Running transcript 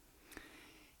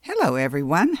Hello,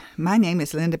 everyone. My name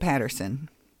is Linda Patterson.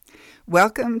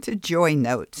 Welcome to Joy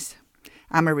Notes.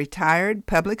 I'm a retired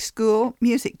public school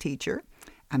music teacher.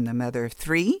 I'm the mother of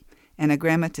 3 and a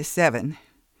grandma to 7.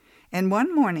 And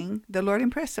one morning, the Lord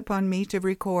impressed upon me to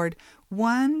record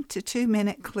 1 to 2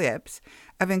 minute clips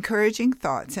of encouraging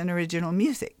thoughts and original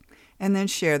music, and then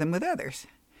share them with others.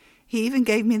 He even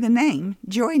gave me the name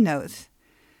Joy Notes.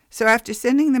 So after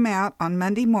sending them out on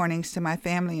Monday mornings to my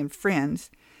family and friends,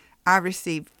 I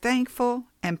received thankful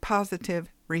and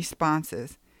positive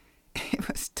responses. It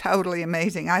was totally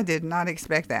amazing. I did not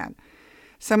expect that.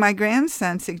 So my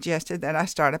grandson suggested that I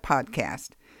start a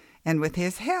podcast, and with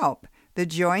his help, the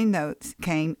Joy Notes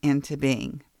came into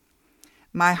being.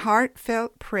 My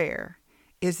heartfelt prayer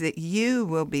is that you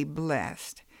will be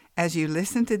blessed as you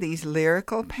listen to these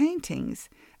lyrical paintings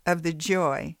of the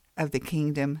joy of the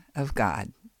kingdom of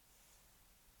God.